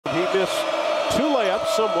missed 2 layups,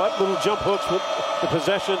 somewhat, little jump hooks with the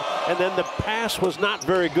possession, and then the pass was not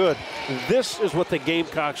very good. This is what the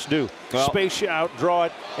Gamecocks do. Well, space you out, draw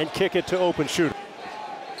it, and kick it to open shooter.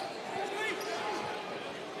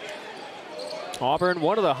 Auburn,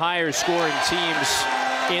 one of the higher scoring teams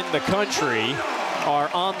in the country, are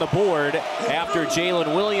on the board after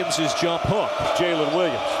Jaylin Williams' jump hook. Jaylin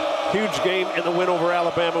Williams. Huge game in the win over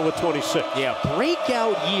Alabama with 26. Yeah,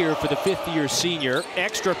 breakout year for the fifth-year senior.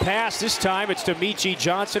 Extra pass, this time it's to Meechie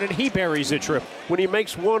Johnson, and he buries a trip. When he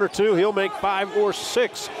makes 1 or 2, he'll make 5 or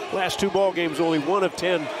 6. Last 2 ball games, only 1 of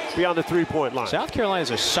 10 beyond the three-point line. South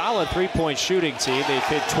Carolina's a solid three-point shooting team. They've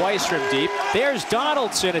hit twice from deep. There's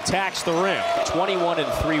Donaldson, attacks the rim.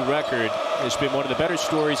 21-3 record has been one of the better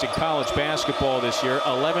stories in college basketball this year.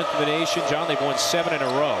 11th in the nation. John, they've won 7 in a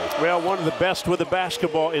row. Well, one of the best with the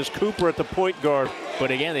basketball is Cooper at the point guard. But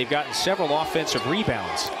again, they've gotten several offensive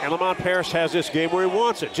rebounds. And Lamont Paris has this game where he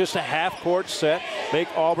wants it. Just a half-court set. Make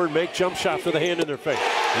Auburn make jump shots with a hand in their face.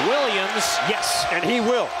 Williams, yes. And he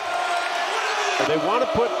will. They want to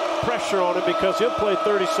put pressure on him because he'll play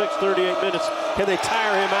 36, 38 minutes. Can they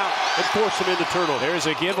tire him out and force him into turnover? There's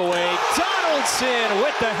a giveaway. Donaldson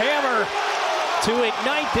with the hammer to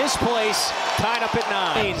ignite this place. Tied up at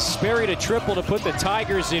 9. Buried a triple to put the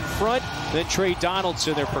Tigers in front. Then Trey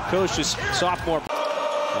Donaldson, their precocious sophomore.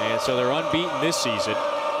 And so they're unbeaten this season.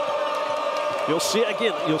 You'll see,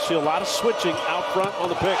 again, you'll see a lot of switching out front on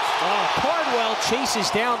the picks. Oh, Cardwell chases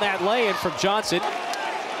down that lay-in from Johnson.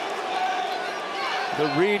 The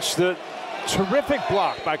reach, the terrific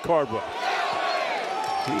block by Cardwell.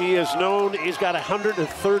 He is known, he's got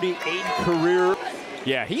 138 career.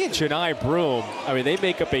 Yeah, he and Janai Broome, I mean, they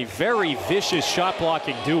make up a very vicious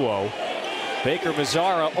shot-blocking duo. Baker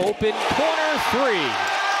Mazzara open, corner 3.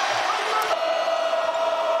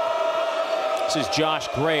 This is Josh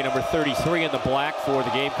Gray, number 33 in the black for the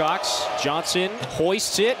Gamecocks. Johnson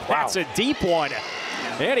hoists it. Wow. That's a deep one.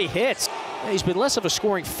 And he hits. He's been less of a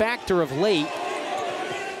scoring factor of late.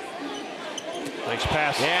 Nice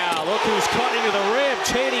pass. Yeah, look who's cutting to the rim.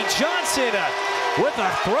 Chaney Johnson with a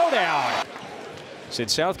throwdown.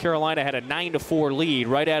 Since South Carolina had a 9-4 lead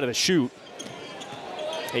right out of the chute.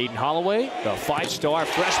 Aiden Holloway, the 5-star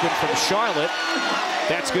freshman from Charlotte.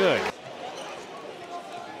 That's good.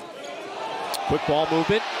 Quick ball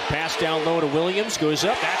movement. Pass down low to Williams. Goes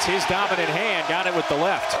up. That's his dominant hand. Got it with the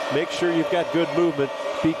left. Make sure you've got good movement.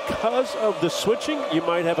 Because of the switching, you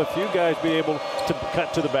might have a few guys be able to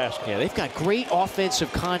cut to the basket. Yeah, they've got great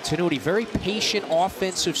offensive continuity. Very patient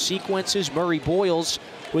offensive sequences. Murray Boyles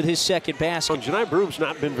with his second basket. Janai Broome's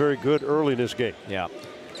not been very good early in this game. Yeah.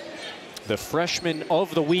 The freshman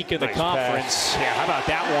of the week in the conference. Pass. Yeah, how about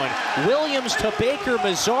that one? Williams to Baker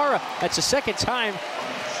Mazzara. That's the second time.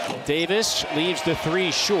 Davis leaves the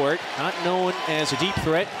 3 short. Not known as a deep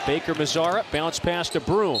threat. Baker Mazzara, bounce pass to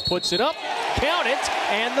Broome. Puts it up, count it,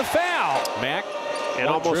 and the foul. Mack, and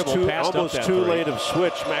almost too late of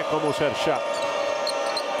switch. Mack almost had a shot.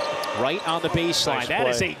 Right on the baseline. Nice that play.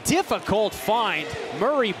 Is a difficult find.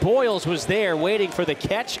 Murray Boyles was there waiting for the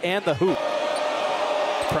catch and the hoop.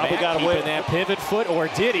 Probably Mack got away with that pivot foot, or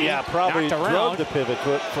did he? Yeah, probably drove the pivot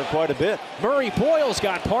foot for quite a bit. Murray Boyles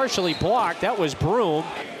got partially blocked. That was Broome.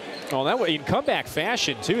 Oh, that way in comeback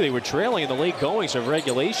fashion too. They were trailing in the late goings of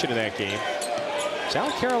regulation in that game.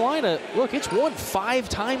 South Carolina, look, it's won 5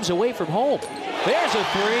 times away from home. There's a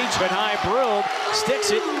 3. Janai Broome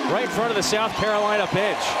sticks it right in front of the South Carolina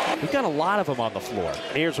bench. We've got a lot of them on the floor.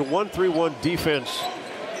 Here's a 1-3-1 defense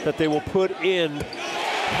that they will put in,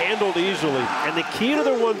 handled easily. And the key to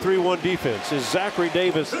their 1-3-1 defense is Zachary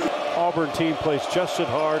Davis. Auburn team plays just as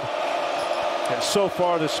hard. And so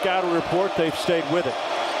far, the scouting report, they've stayed with it.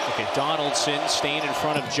 Look at Donaldson staying in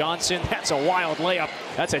front of Johnson. That's a wild layup.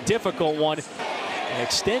 That's a difficult one. An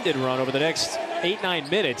extended run over the next 8-9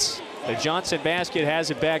 minutes. The Johnson basket has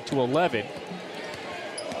it back to 11.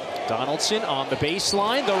 Donaldson on the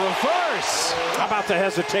baseline. The reverse. How about the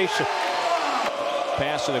hesitation?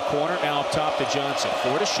 Pass to the corner. Now up top to Johnson.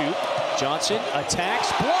 4 to shoot. Johnson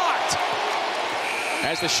attacks. Blocked.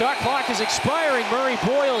 As the shot clock is expiring, Murray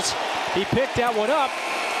Boyles, he picked that one up.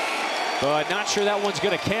 But not sure that one's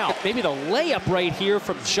going to count. Maybe the layup right here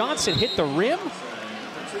from Johnson hit the rim.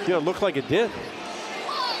 Yeah, it looked like it did.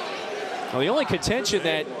 Well, the only contention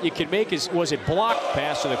that you can make is, was it blocked?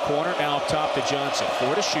 Pass to the corner, now up top to Johnson.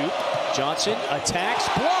 4 to shoot. Johnson attacks,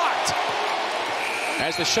 blocked.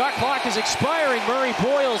 As the shot clock is expiring, Murray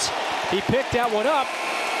Boyles, he picked that one up.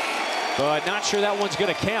 But not sure that one's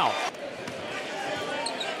going to count.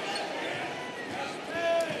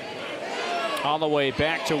 On the way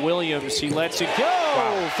back to Williams, he lets it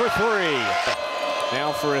go for 3.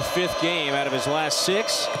 Now for a 5th game out of his last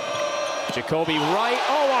 6. Jacoby Wright.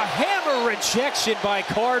 Oh, a hammer rejection by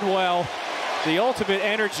Cardwell, the ultimate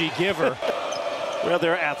energy giver. Well,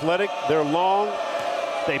 they're athletic, they're long,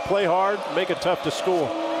 they play hard, make it tough to score.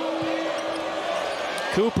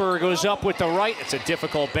 Cooper goes up with the right. It's a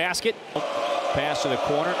difficult basket. Pass to the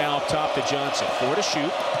corner, now up top to Johnson. 4 to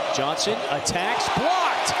shoot. Johnson attacks,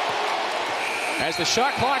 blocked. As the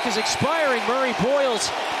shot clock is expiring, Murray Boyles,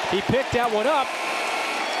 he picked that one up,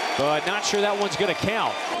 but not sure that one's going to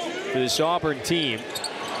count for this Auburn team.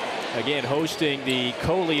 Again, hosting the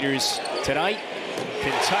co-leaders tonight,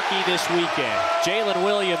 Kentucky this weekend. Jaylin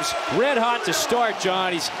Williams, red hot to start,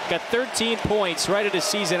 John. He's got 13 points right at his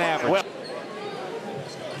season average. Well,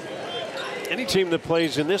 any team that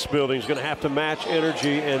plays in this building is going to have to match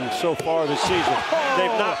energy, and so far this season,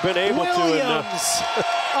 they've not been able Williams to.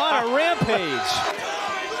 On a rampage.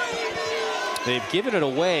 They've given it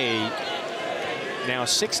away now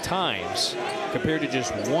 6 times compared to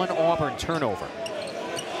just 1 Auburn turnover.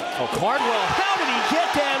 Oh, Cardwell, how did he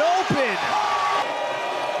get that open?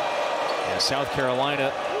 Yeah, South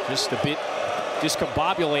Carolina just a bit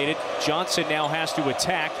discombobulated. Johnson now has to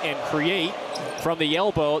attack and create from the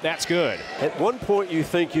elbow. That's good. At one point, you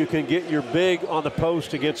think you can get your big on the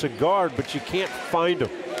post against a guard, but you can't find him.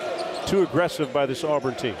 Too aggressive by this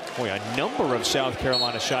Auburn team. Boy, a number of South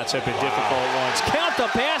Carolina shots have been difficult ones. Count the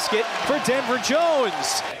basket for Denver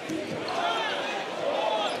Jones.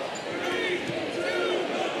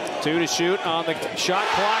 2 to shoot on the shot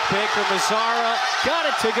clock. Baker Mazzara got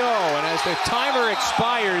it to go. And as the timer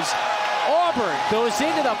expires, Auburn goes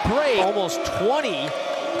into the break. Almost 20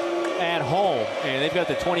 at home. And they've got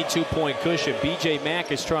the 22-point cushion. B.J.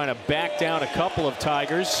 Mack is trying to back down a couple of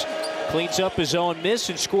Tigers. Cleans up his own miss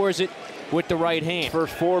and scores it with the right hand.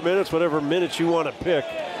 First 4 minutes, whatever minutes you want to pick,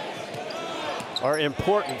 are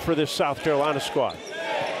important for this South Carolina squad.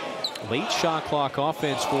 Late shot clock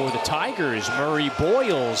offense for the Tigers. Murray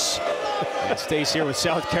Boyles and stays here with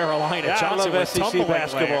South Carolina. Yeah, Johnson I love SEC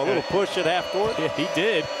basketball. A little push at half court. Yeah, he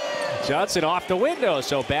did. Johnson off the window,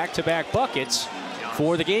 so back-to-back buckets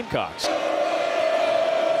for the Gamecocks.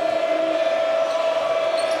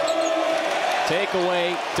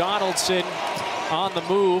 Takeaway, Donaldson on the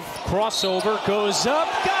move, crossover, goes up,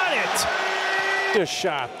 got it! A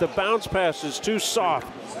shot, the bounce pass is too soft.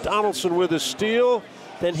 Donaldson with a steal,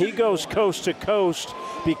 then he goes coast to coast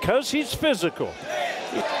because he's physical.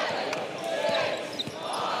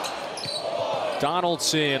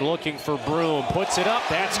 Donaldson looking for Broom, puts it up,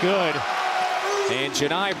 that's good. And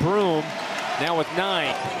Janai Broom now with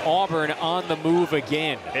 9. Auburn on the move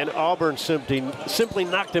again. And Auburn simply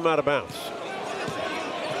knocked him out of bounds.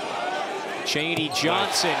 Chaney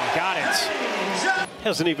Johnson got it.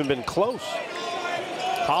 Hasn't even been close.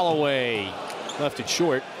 Holloway left it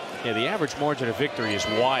short. Yeah, the average margin of victory is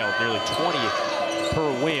wild. Nearly 20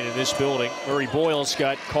 per win in this building. Murray Boyles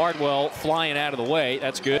got Cardwell flying out of the way.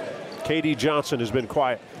 That's good. KD Johnson has been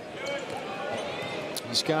quiet.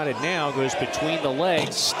 He's got it now. Goes between the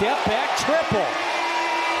legs. Step back triple.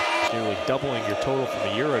 Nearly doubling your total from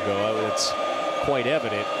a year ago. That's quite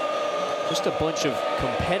evident. Just a bunch of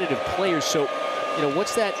competitive players. So, you know,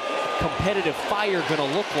 what's that competitive fire going to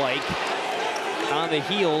look like on the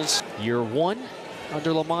heels? Year 1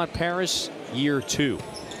 under Lamont Paris, year 2.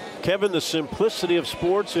 Kevin, the simplicity of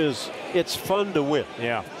sports is it's fun to win.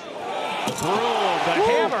 Yeah. Broom, the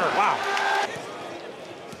hammer. Wow.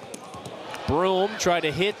 Broom tried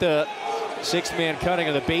to hit the 6-man cutting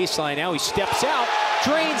of the baseline. Now he steps out,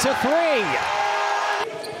 drains a 3.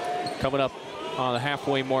 Coming up on the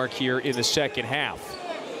halfway mark here in the second half.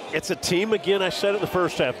 It's a team, again, I said it in the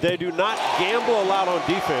first half, they do not gamble a lot on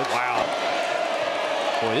defense. Wow.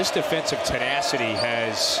 Boy, this defensive tenacity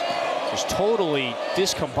has just totally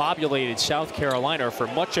discombobulated South Carolina for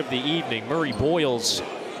much of the evening. Murray Boyles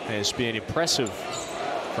has been impressive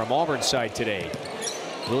from Auburn's side today.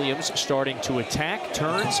 Williams starting to attack,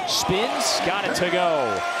 turns, spins, got it to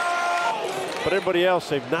go. But everybody else,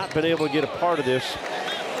 they've not been able to get a part of this,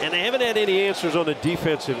 and they haven't had any answers on the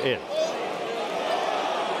defensive end.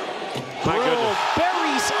 My goodness.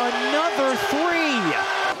 Buries another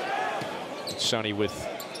 3. Sonny with,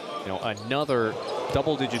 you know, another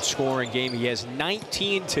double-digit scoring game. He has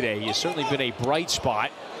 19 today. He has certainly been a bright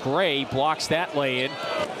spot. Gray blocks that lay-in.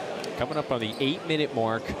 Coming up on the 8-minute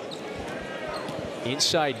mark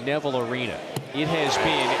inside Neville Arena. It has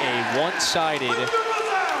been a one-sided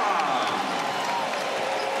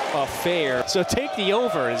affair. So take the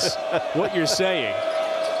over is what you're saying.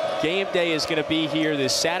 Game day is going to be here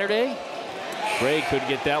this Saturday. Gray couldn't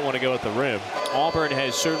get that one to go at the rim. Auburn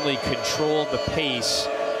has certainly controlled the pace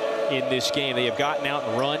in this game. They have gotten out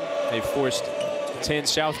and run. They've forced 10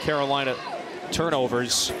 South Carolina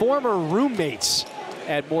turnovers. Former roommates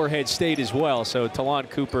at Morehead State as well. So Talon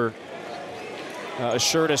Cooper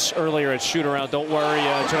assured us earlier at shoot-around, don't worry,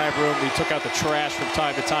 drive room, we took out the trash from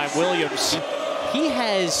time to time. Williams, he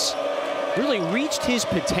has really reached his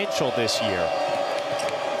potential this year.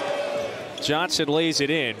 Johnson lays it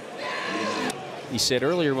in. He said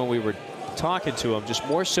earlier when we were talking to him, just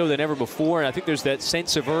more so than ever before, and I think there's that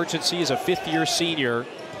sense of urgency as a fifth-year senior.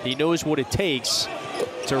 He knows what it takes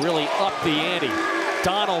to really up the ante.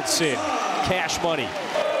 Donaldson, cash money.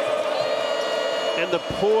 And the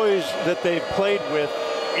poise that they've played with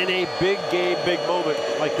in a big game, big moment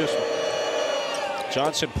like this one.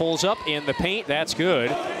 Johnson pulls up in the paint. That's good.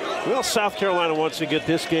 Well, South Carolina wants to get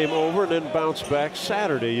this game over and then bounce back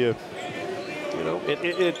Saturday. You know,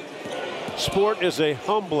 sport is a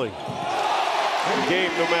humbling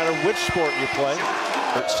game no matter which sport you play.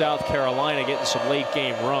 South Carolina getting some late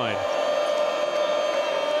game run.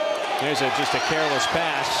 There's just a careless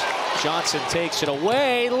pass. Johnson takes it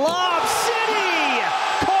away. Lob City!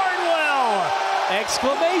 Cardwell!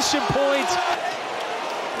 Exclamation point.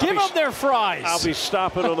 Give them their fries. I'll be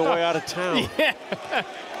stopping on the way out of town. Yeah.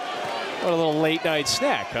 What a little late night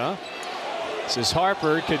snack, huh? This is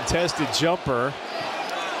Harper, contested jumper.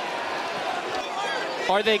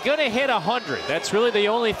 Are they going to hit 100? That's really the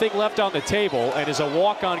only thing left on the table. And is a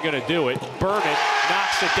walk-on going to do it? Burnett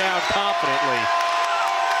knocks it down confidently.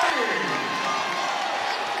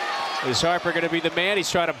 Is Harper going to be the man? He's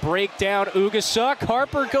trying to break down Ugasuk.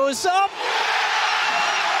 Harper goes up.